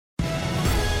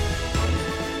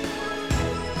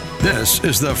This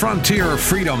is the Frontier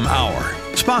Freedom Hour,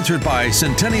 sponsored by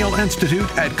Centennial Institute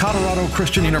at Colorado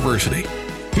Christian University.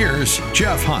 Here's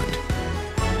Jeff Hunt.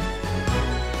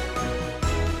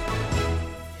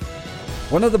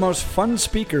 One of the most fun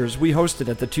speakers we hosted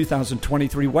at the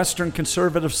 2023 Western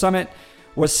Conservative Summit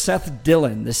was Seth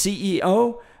Dillon, the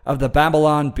CEO of the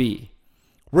Babylon Bee.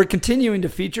 We're continuing to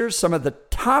feature some of the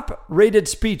top-rated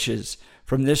speeches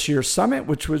from this year's summit,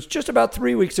 which was just about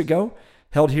 3 weeks ago,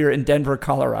 held here in Denver,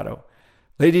 Colorado.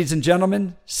 Ladies and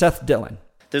gentlemen, Seth Dillon.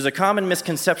 There's a common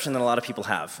misconception that a lot of people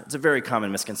have. It's a very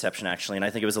common misconception, actually, and I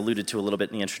think it was alluded to a little bit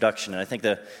in the introduction. And I think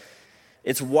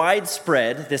it's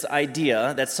widespread, this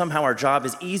idea that somehow our job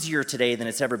is easier today than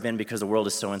it's ever been because the world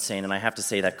is so insane, and I have to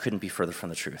say that couldn't be further from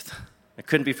the truth. It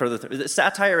couldn't be further.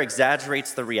 Satire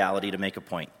exaggerates the reality to make a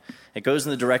point. It goes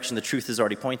in the direction the truth is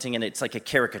already pointing, and it's like a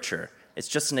caricature. It's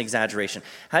just an exaggeration.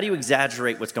 How do you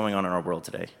exaggerate what's going on in our world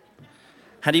today?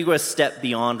 How do you go a step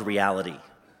beyond reality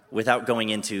without going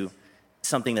into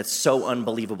something that's so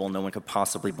unbelievable no one could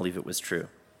possibly believe it was true?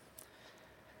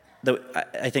 Though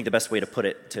I think the best way to put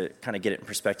it, to kind of get it in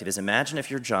perspective, is imagine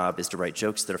if your job is to write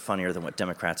jokes that are funnier than what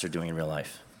Democrats are doing in real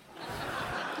life.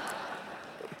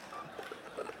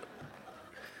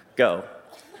 Go.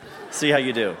 See how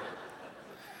you do.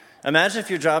 Imagine if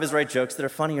your job is to write jokes that are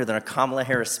funnier than a Kamala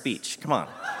Harris speech. Come on.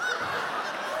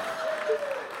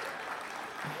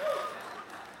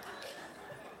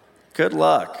 Good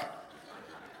luck.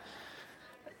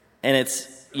 And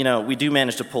it's, we do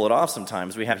manage to pull it off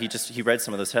sometimes. He read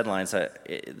some of those headlines. A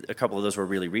couple of those were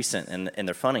really recent, and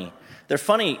they're funny. They're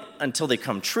funny until they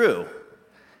come true,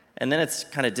 and then it's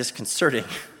kind of disconcerting.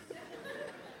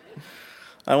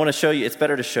 I want to show you, it's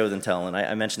better to show than tell, and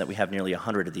I mentioned that we have nearly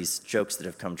 100 of these jokes that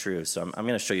have come true, so I'm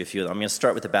going to show you a few of them. I'm going to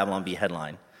start with the Babylon Bee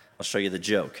headline. I'll show you the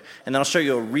joke, and then I'll show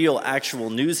you a real, actual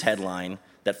news headline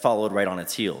that followed right on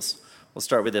its heels. We'll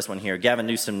start with this one here. Gavin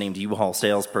Newsom named U-Haul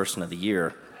Salesperson of the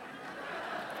Year.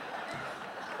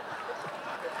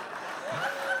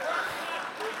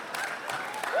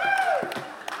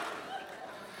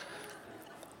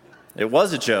 It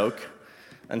was a joke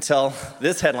until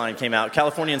this headline came out.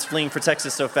 Californians fleeing for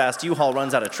Texas so fast, U-Haul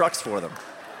runs out of trucks for them.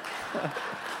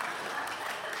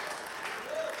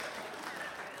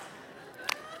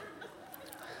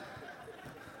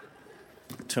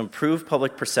 To improve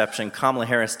public perception, Kamala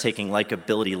Harris taking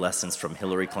likability lessons from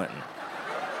Hillary Clinton.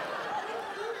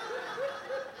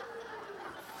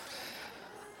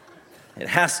 It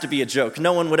has to be a joke.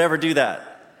 No one would ever do that.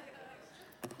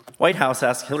 White House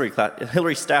asked Hillary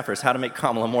staffers how to make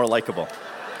Kamala more likable.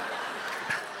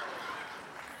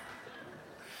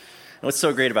 And what's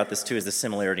so great about this, too, is the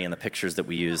similarity in the pictures that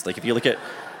we use. Like, if you look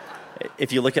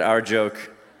at our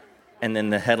joke and then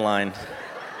the headline,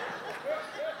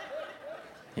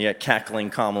 you got cackling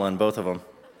Kamala in both of them.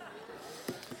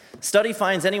 Study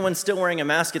finds anyone still wearing a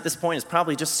mask at this point is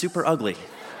probably just super ugly.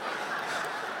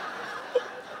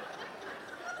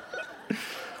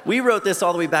 We wrote this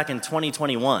all the way back in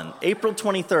 2021, April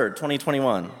 23rd,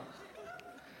 2021.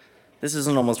 This is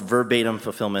an almost verbatim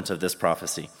fulfillment of this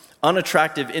prophecy.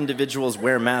 Unattractive individuals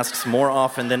wear masks more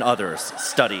often than others.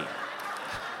 Study.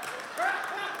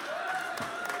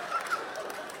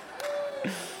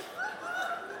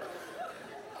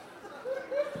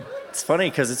 It's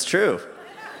funny because it's true.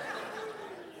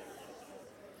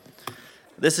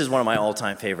 This is one of my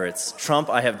all-time favorites. Trump,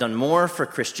 I have done more for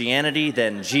Christianity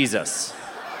than Jesus.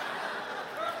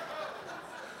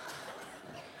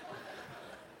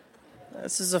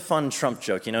 This is a fun Trump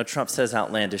joke. Trump says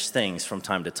outlandish things from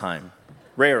time to time.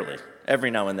 Rarely. Every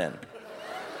now and then.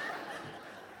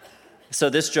 So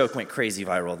this joke went crazy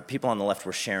viral. The people on the left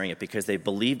were sharing it because they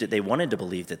believed it. They wanted to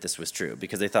believe that this was true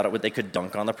because they thought they could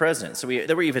dunk on the president. So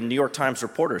there were even New York Times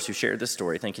reporters who shared this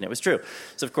story thinking it was true.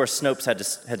 So, of course, Snopes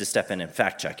had to step in and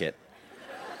fact-check it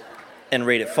and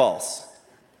rate it false.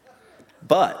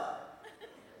 But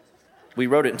we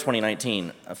wrote it in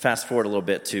 2019. Fast forward a little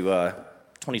bit to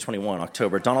 2021,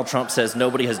 October. Donald Trump says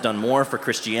nobody has done more for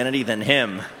Christianity than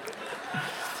him.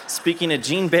 Speaking to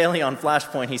Gene Bailey on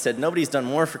Flashpoint, he said, nobody's done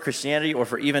more for Christianity or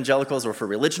for evangelicals or for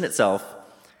religion itself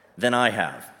than I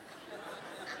have.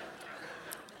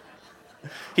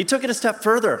 He took it a step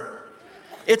further.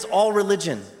 It's all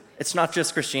religion. It's not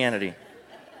just Christianity.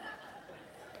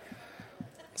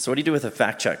 So what do you do with a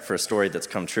fact check for a story that's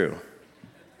come true?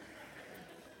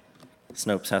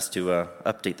 Snopes has to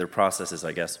update their processes,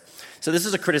 I guess. So this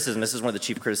is a criticism. This is one of the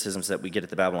chief criticisms that we get at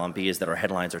the Babylon Bee is that our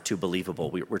headlines are too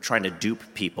believable. We're trying to dupe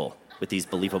people with these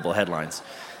believable headlines.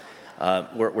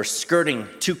 We're skirting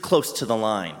too close to the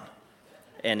line.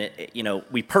 And,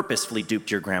 we purposefully duped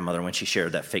your grandmother when she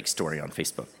shared that fake story on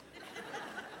Facebook.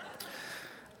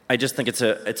 I just think it's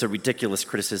a ridiculous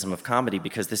criticism of comedy,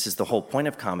 because this is the whole point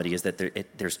of comedy, is that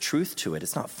there's truth to it.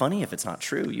 It's not funny if it's not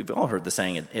true. You've all heard the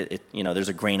saying, there's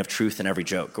a grain of truth in every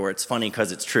joke, or it's funny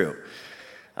because it's true.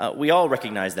 We all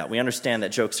recognize that. We understand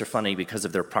that jokes are funny because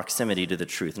of their proximity to the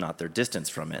truth, not their distance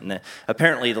from it. And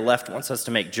apparently the left wants us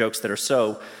to make jokes that are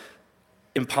so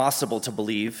impossible to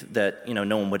believe that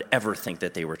no one would ever think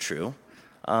that they were true.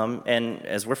 And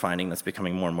as we're finding, that's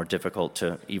becoming more and more difficult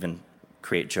to even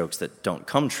create jokes that don't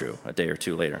come true a day or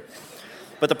two later.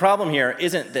 But the problem here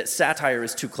isn't that satire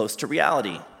is too close to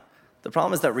reality. The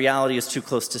problem is that reality is too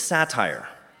close to satire.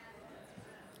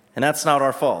 And that's not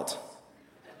our fault.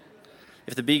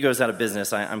 If the Bee goes out of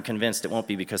business, I'm convinced it won't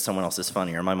be because someone else is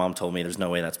funnier. My mom told me there's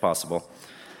no way that's possible.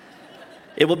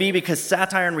 It will be because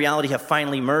satire and reality have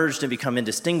finally merged and become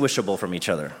indistinguishable from each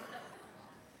other.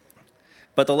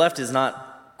 But the left is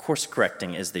not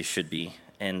course-correcting as they should be,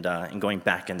 and going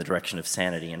back in the direction of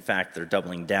sanity. In fact, they're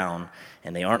doubling down,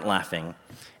 and they aren't laughing.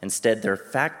 Instead, they're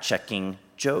fact-checking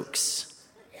jokes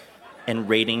and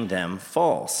rating them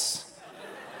false.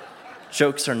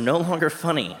 Jokes are no longer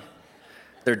funny.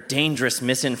 They're dangerous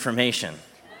misinformation.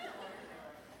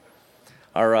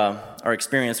 Our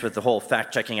experience with the whole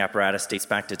fact-checking apparatus dates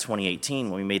back to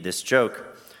 2018, when we made this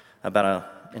joke about an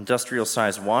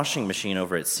industrial-sized washing machine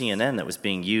over at CNN that was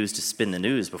being used to spin the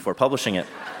news before publishing it.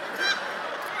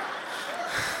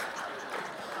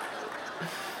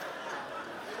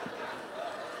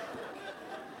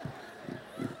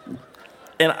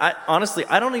 And honestly,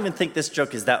 I don't even think this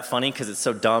joke is that funny because it's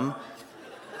so dumb.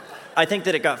 I think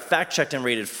that it got fact-checked and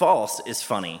rated false is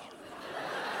funny.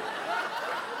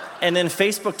 And then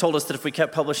Facebook told us that if we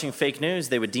kept publishing fake news,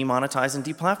 they would demonetize and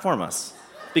deplatform us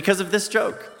because of this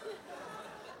joke.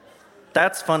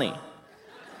 That's funny.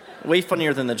 Way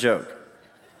funnier than the joke.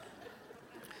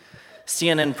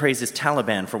 CNN praises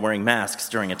Taliban for wearing masks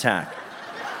during attack.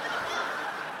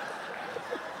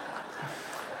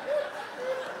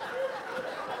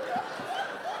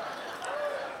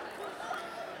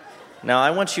 Now,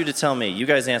 I want you to tell me, you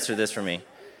guys answer this for me.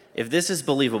 If this is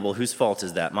believable, whose fault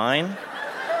is that? Mine?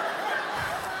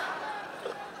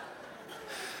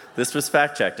 This was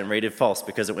fact-checked and rated false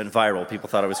because it went viral. People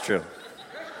thought it was true.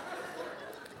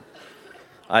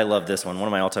 I love this one. One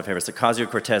of my all-time favorites.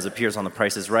 Ocasio-Cortez appears on The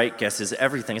Price is Right, guesses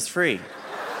everything is free.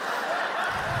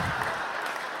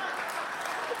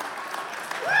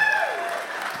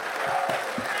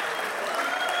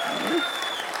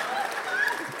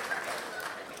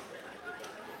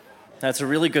 That's a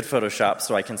really good Photoshop,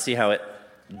 so I can see how it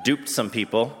duped some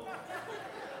people.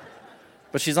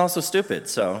 But she's also stupid,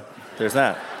 so there's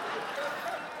that.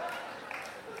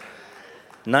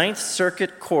 Ninth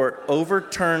Circuit Court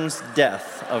overturns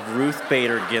death of Ruth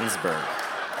Bader Ginsburg.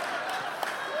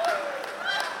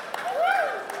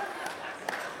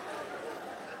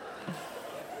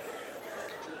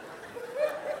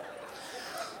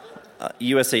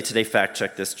 USA Today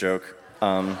fact-checked this joke.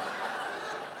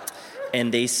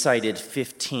 And they cited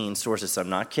 15 sources. I'm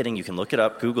not kidding. You can look it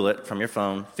up, Google it from your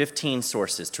phone. 15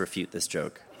 sources to refute this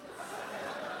joke.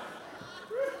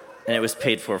 And it was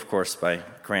paid for, of course, by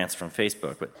grants from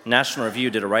Facebook. But National Review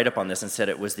did a write-up on this and said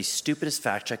it was the stupidest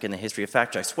fact-check in the history of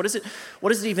fact-checks. What does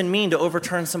it even mean to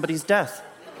overturn somebody's death?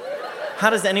 How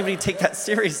does anybody take that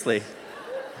seriously?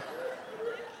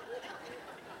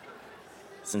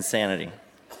 It's insanity.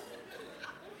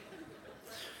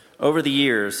 Over the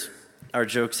years, our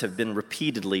jokes have been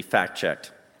repeatedly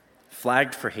fact-checked,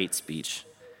 flagged for hate speech,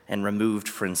 and removed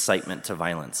for incitement to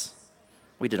violence.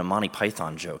 We did a Monty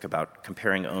Python joke about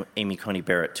comparing Amy Coney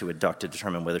Barrett to a duck to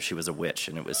determine whether she was a witch,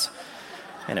 and it was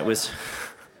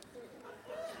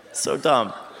so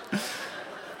dumb.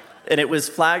 And it was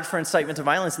flagged for incitement to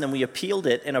violence, and then we appealed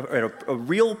it, and a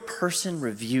real person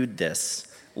reviewed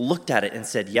this, looked at it, and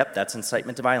said, yep, that's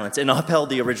incitement to violence, and upheld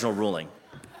the original ruling.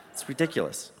 It's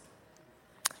ridiculous.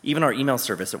 Even our email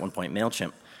service at one point,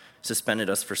 MailChimp,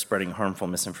 suspended us for spreading harmful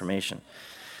misinformation.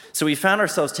 So we found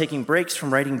ourselves taking breaks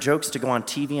from writing jokes to go on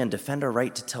TV and defend our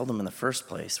right to tell them in the first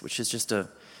place, which is just an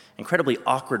incredibly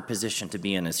awkward position to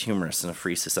be in as humorists in a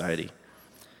free society.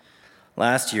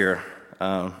 Last year,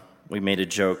 we made a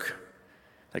joke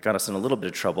that got us in a little bit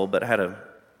of trouble, but had a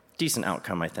decent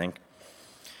outcome, I think.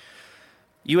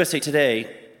 USA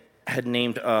Today had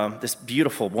named this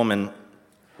beautiful woman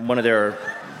one of their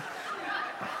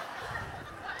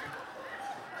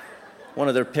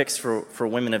picks for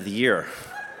Women of the Year.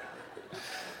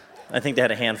 I think they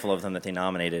had a handful of them that they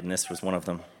nominated, and this was one of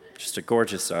them. Just a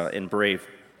gorgeous and brave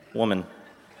woman.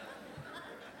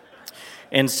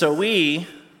 And so we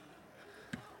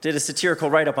did a satirical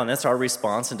write-up on this, our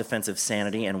response in defense of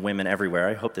sanity and women everywhere.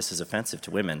 I hope this is offensive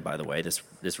to women, by the way,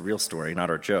 this real story, not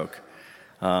our joke.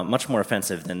 Much more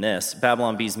offensive than this.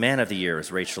 Babylon Bee's Man of the Year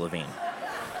is Rachel Levine.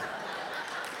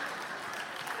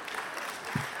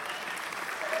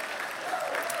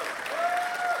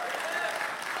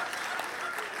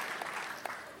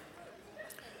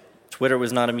 Twitter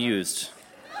was not amused.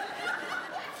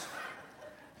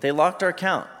 They locked our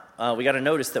account. We got a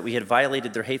notice that we had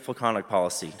violated their hateful conduct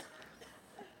policy.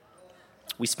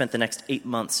 We spent the next 8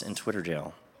 months in Twitter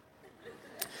jail.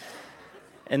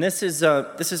 And this is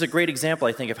a great example,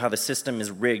 I think, of how the system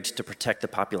is rigged to protect the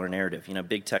popular narrative. You know,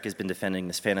 big tech has been defending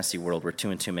this fantasy world where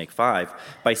 2 and 2 make 5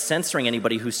 by censoring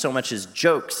anybody who so much as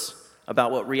jokes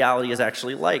about what reality is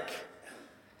actually like.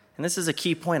 And this is a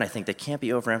key point, I think, that can't be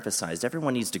overemphasized.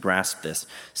 Everyone needs to grasp this.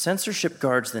 Censorship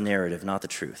guards the narrative, not the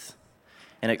truth.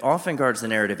 And it often guards the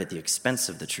narrative at the expense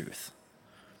of the truth.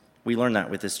 We learned that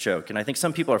with this joke. And I think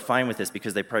some people are fine with this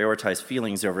because they prioritize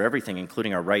feelings over everything,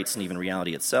 including our rights and even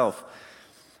reality itself.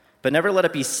 But never let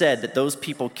it be said that those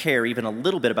people care even a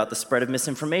little bit about the spread of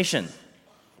misinformation.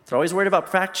 They're always worried about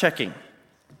fact-checking.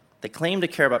 They claim to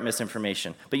care about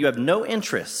misinformation, but you have no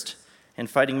interest in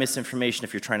fighting misinformation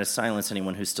if you're trying to silence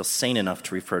anyone who's still sane enough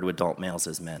to refer to adult males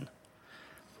as men.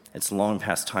 It's long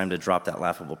past time to drop that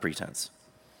laughable pretense.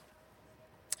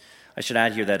 I should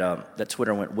add here that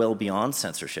Twitter went well beyond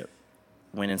censorship,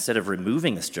 when instead of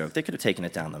removing this joke, they could have taken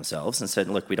it down themselves and said,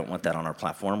 look, we don't want that on our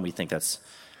platform. We think that's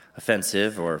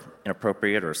offensive or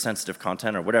inappropriate or sensitive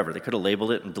content or whatever. They could have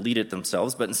labeled it and deleted it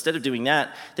themselves, but instead of doing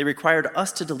that, they required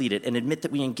us to delete it and admit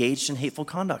that we engaged in hateful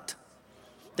conduct.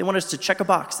 They wanted us to check a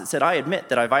box that said, I admit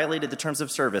that I violated the terms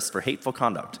of service for hateful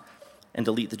conduct, and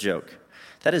delete the joke.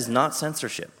 That is not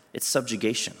censorship. It's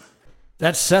subjugation.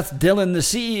 That's Seth Dillon, the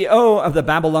CEO of the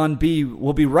Babylon Bee.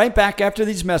 We'll be right back after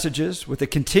these messages with a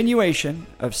continuation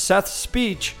of Seth's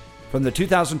speech from the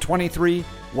 2023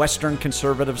 Western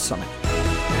Conservative Summit.